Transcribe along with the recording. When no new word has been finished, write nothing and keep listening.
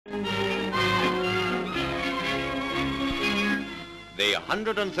The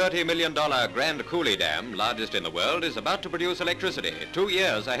 $130 million Grand Coulee Dam, largest in the world, is about to produce electricity 2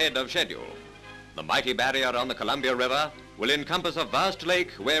 years ahead of schedule. The mighty barrier on the Columbia River will encompass a vast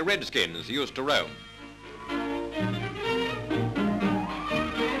lake where redskins used to roam.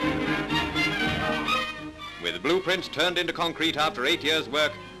 With blueprints turned into concrete after 8 years'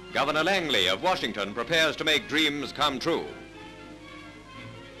 work, Governor Langley of Washington prepares to make dreams come true.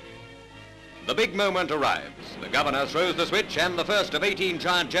 The big moment arrives. The governor throws the switch and the first of 18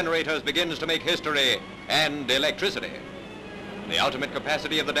 giant generators begins to make history and electricity. The ultimate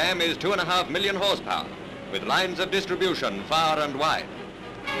capacity of the dam is 2.5 million horsepower, with lines of distribution far and wide.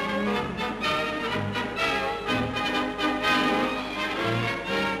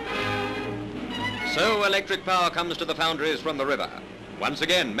 So electric power comes to the foundries from the river. Once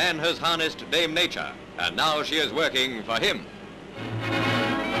again, man has harnessed Dame Nature, and now she is working for him.